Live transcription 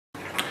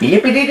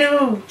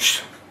Yippee-dee-doo!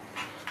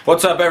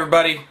 What's up,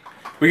 everybody?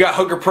 We got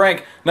hooker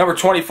prank number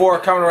 24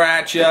 coming right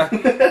at you.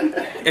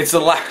 It's the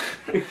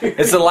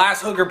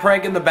last hooker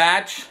prank in the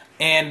batch,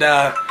 and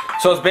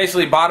so it's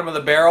basically bottom of the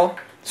barrel.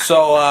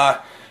 So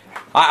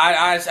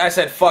I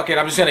said fuck it,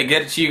 I'm just gonna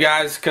get it to you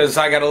guys because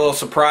I got a little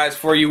surprise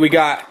for you. We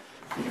got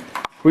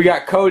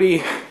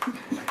Cody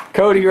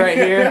right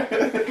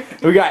here.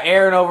 We got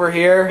Aaron over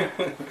here,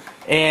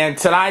 and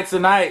tonight's the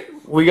night.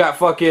 We got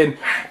fucking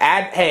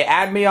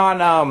add me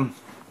on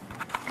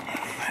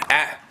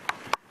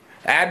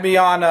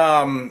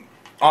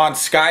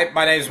Skype.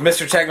 My name is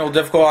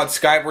MrTechnicalDifficult on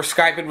Skype. We're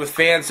Skyping with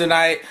fans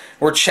tonight.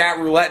 We're chat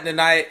rouletting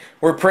tonight.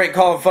 We're prank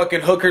calling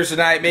fucking hookers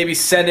tonight. Maybe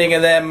sending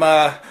them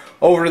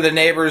over to the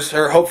neighbors,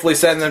 or hopefully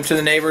sending them to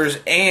the neighbors.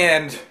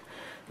 And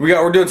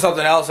we're doing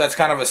something else that's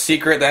kind of a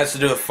secret that has to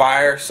do with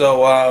fire.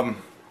 So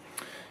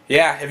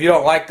yeah, if you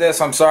don't like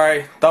this, I'm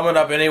sorry. Thumb it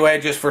up anyway,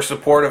 just for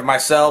support of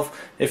myself.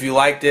 If you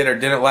liked it or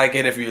didn't like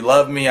it, if you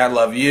love me, I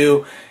love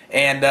you.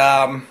 And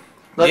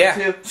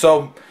yeah,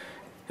 so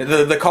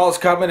the call's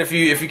coming. If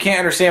you can't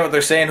understand what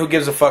they're saying, who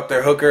gives a fuck?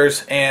 They're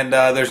hookers, and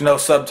there's no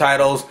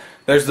subtitles.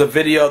 There's the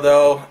video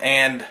though,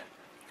 and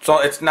so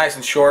it's nice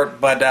and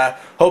short. But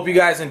hope you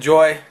guys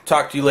enjoy.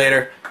 Talk to you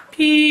later.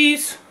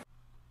 Peace.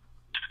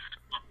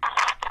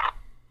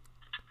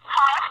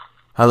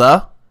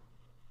 Hello?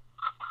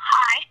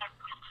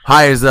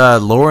 Hi, is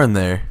Lauren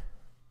there?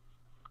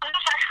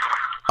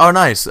 Oh,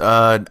 nice.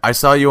 I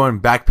saw you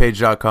on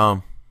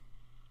Backpage.com.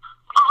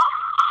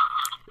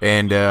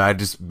 And I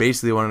just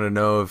basically wanted to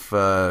know if,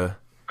 I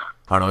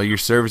don't know, your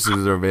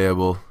services are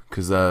available.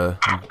 Cause, yes,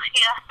 I am. In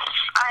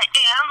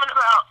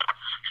about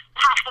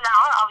half an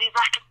hour, I'll be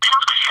back in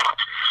town.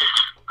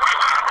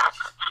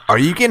 Are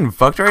you getting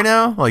fucked right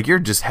now? Like, you're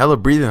just hella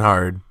breathing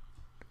hard. No,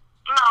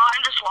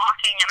 I'm just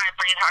walking and I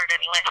breathe hard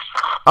anyways.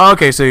 Oh,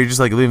 okay, so you're just,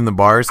 like, leaving the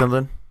bar or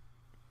something?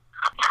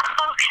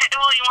 Okay,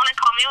 well, you want to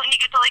call me when you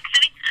get to Lake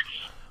City?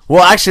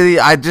 Well, actually,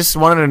 I just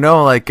wanted to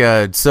know, like,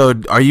 so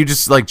are you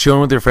just, like,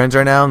 chilling with your friends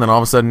right now, and then all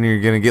of a sudden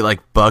you're gonna get, like,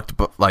 bucked,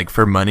 like,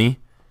 for money?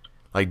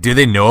 Like, do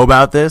they know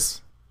about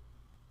this?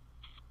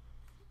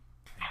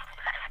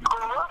 Cool,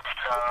 so,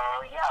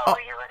 yeah, were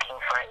you looking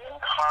for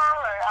in-car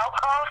or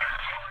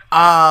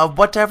alcohol?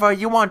 Whatever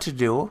you want to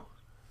do. Well,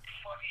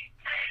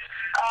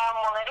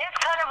 it is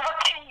kind of up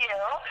to you.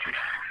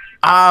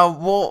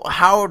 Well,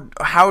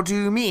 how do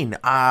you mean?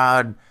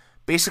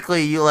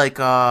 Basically, you like,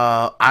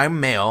 I'm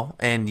male,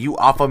 and you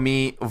offer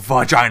me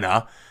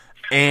vagina,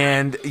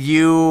 and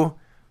you,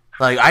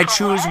 like, I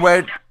choose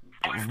where,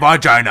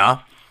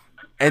 vagina,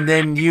 and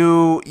then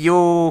you,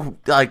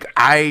 like,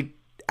 I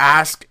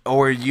ask,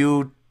 or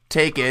you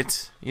take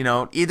it, you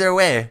know, either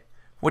way,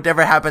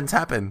 whatever happens,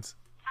 happens.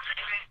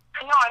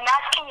 No, I'm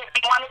asking if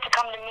you wanted to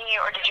come to me,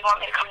 or did you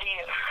want me to come to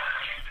you?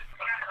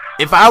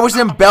 If I was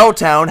in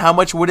Belltown, how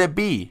much would it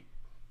be?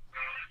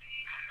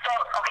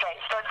 Okay,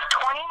 so it's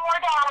 $20 more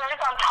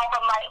on top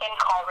of my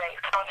in-call rate.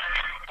 So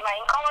my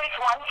in-call rate is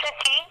 $150.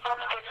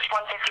 It's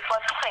 $150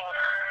 plus thing.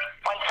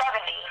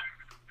 $170.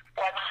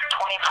 What's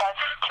 20 plus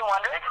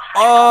 200?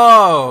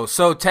 Oh,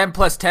 so 10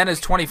 plus 10 is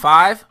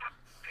 25? It's $20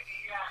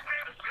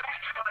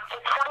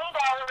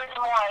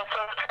 more. So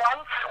it's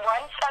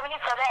 $170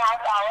 for the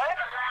half hour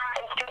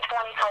and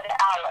 $220 for the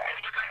hour.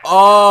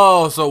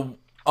 Oh, so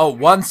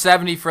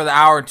 170 for the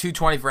hour and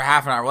 220 for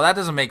half an hour. Well, that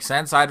doesn't make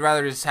sense. I'd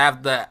rather just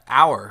have the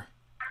hour.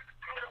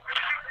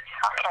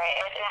 Okay,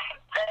 it is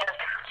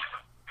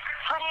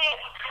pretty.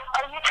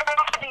 Are you trying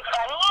to be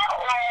funny,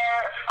 or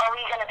are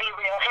we gonna be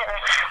real here?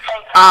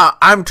 Like,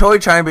 I'm totally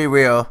trying to be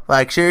real.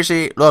 Like,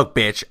 seriously, look,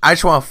 bitch, I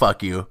just want to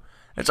fuck you.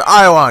 That's all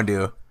I want to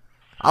do.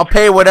 I'll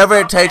pay whatever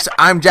it takes.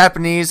 I'm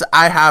Japanese.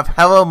 I have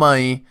hella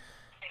money.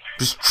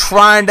 Just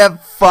trying to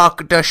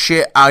fuck the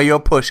shit out of your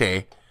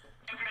pussy.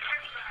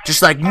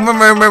 Just like, cuttlefish.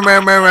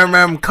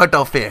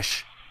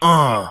 you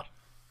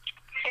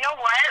know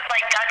what?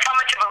 Like, that's how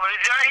much of a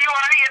loser you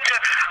are. You have to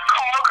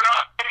call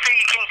girls so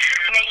you can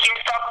make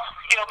yourself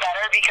feel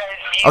better because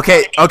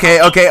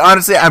you Okay.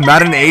 Honestly, I'm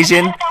not an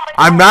Asian.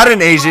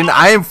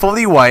 I am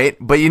fully white.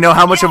 But you know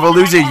how much of a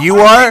loser you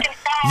are?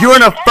 You're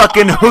on a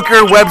fucking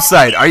hooker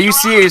website. Are you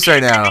serious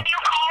right now?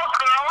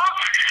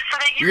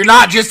 You're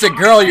not just a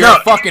girl. You're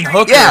a fucking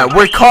hooker. Yeah,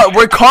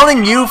 we're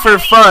calling you for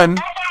fun.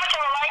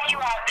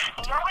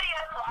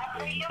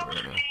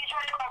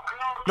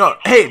 No,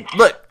 hey,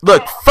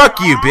 look, fuck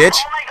you, bitch.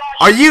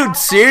 Are you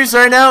serious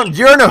right now?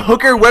 You're on a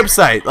hooker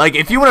website. Like,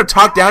 if you want to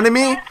talk down to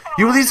me,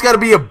 you at least gotta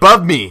be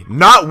above me,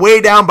 not way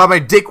down by my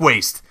dick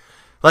waist.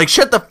 Like,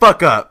 shut the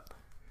fuck up.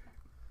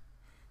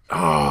 Oh,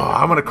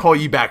 I'm gonna call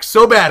you back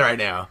so bad right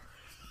now.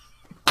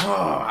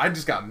 Oh, I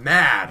just got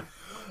mad.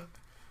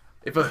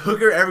 If a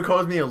hooker ever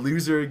calls me a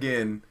loser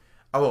again,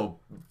 I will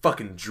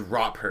fucking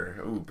drop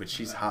her. Ooh, but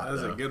she's hot. That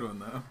was a good one,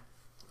 though.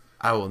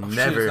 I will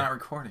never. Shit, it's not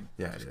recording.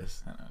 Yeah, it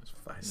is. I know, it's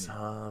fine. I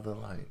saw the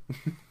light.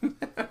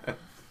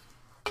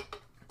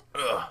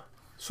 Ugh.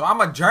 So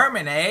I'm a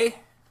German, eh?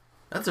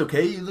 That's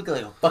okay. You look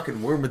like a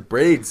fucking worm with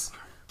braids.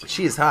 But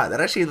she is hot. That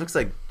actually looks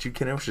like Jude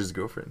Kenish's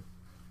girlfriend.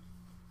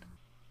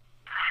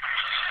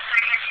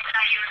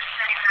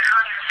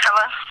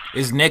 Hello?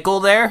 Is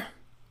Nickel there?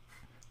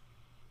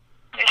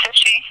 This is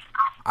she.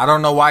 I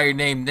don't know why you're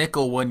named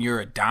Nickel when you're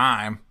a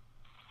dime.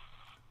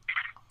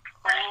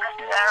 Is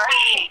that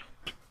right?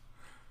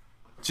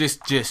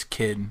 Just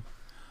kidding.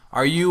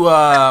 Are you,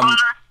 What's going on?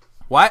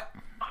 what?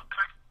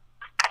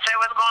 I said,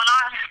 what's going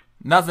on?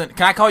 Nothing.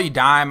 Can I call you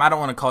Dime? I don't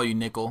want to call you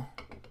Nickel.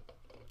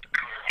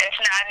 It's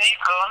not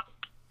Nickel.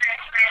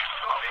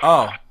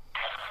 Oh.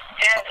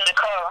 It's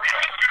Nicole.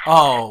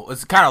 Oh,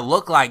 it's kind of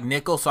look like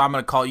Nickel, so I'm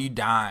going to call you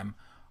Dime.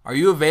 Are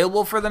you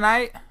available for the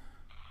night?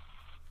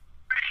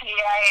 Yeah,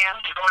 I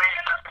am.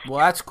 Well,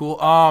 that's cool.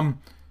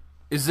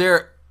 Is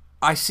there,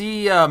 I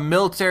see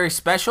military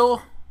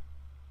special?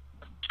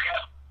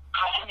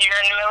 You're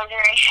in the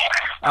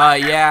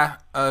military? Yeah,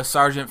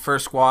 Sergeant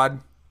First Squad.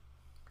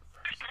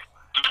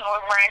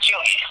 What branch you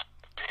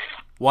in?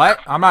 What?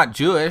 I'm not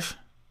Jewish.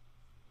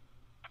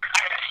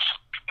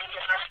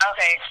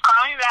 Okay,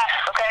 call me back,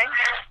 okay?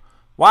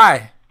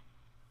 Why?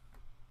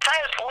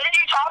 What are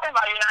you talking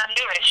about? You're not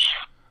Jewish.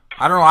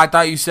 I don't know. I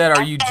thought you said,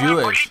 are you What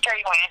Jewish? branch are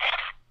you in?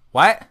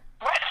 What?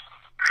 What?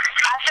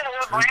 I said,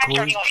 what branch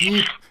are you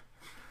in?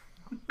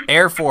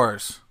 Air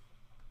Force.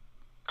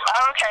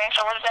 Okay,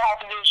 so what does that have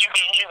to do with you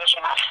being Jewish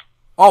or not?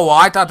 Oh, well,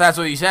 I thought that's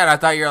what you said. I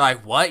thought you were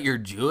like, what? You're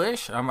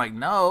Jewish? I'm like,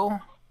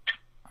 no.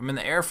 I'm in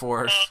the Air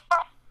Force.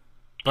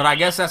 But I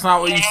guess that's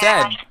not what you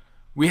said.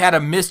 We had a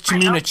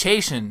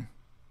miscommunication.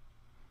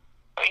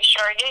 We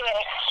sure did.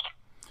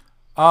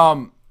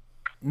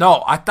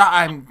 No, I thought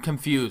I'm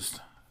confused.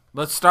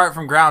 Let's start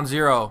from ground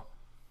zero.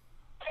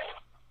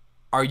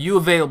 Are you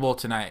available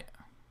tonight?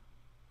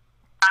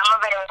 I'm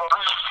available.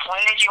 When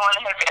did you want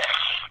to hit this?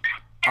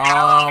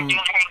 How long did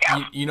you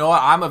hang out? You know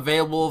what? I'm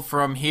available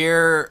from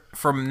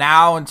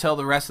now until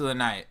the rest of the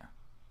night.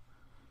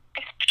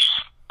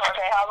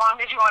 Okay, how long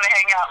did you want to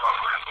hang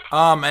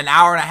out? An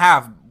hour and a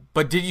half.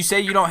 But did you say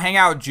you don't hang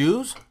out with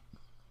Jews?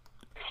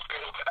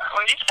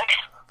 What did you say?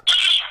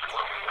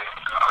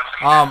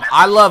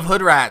 I love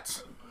hood rats.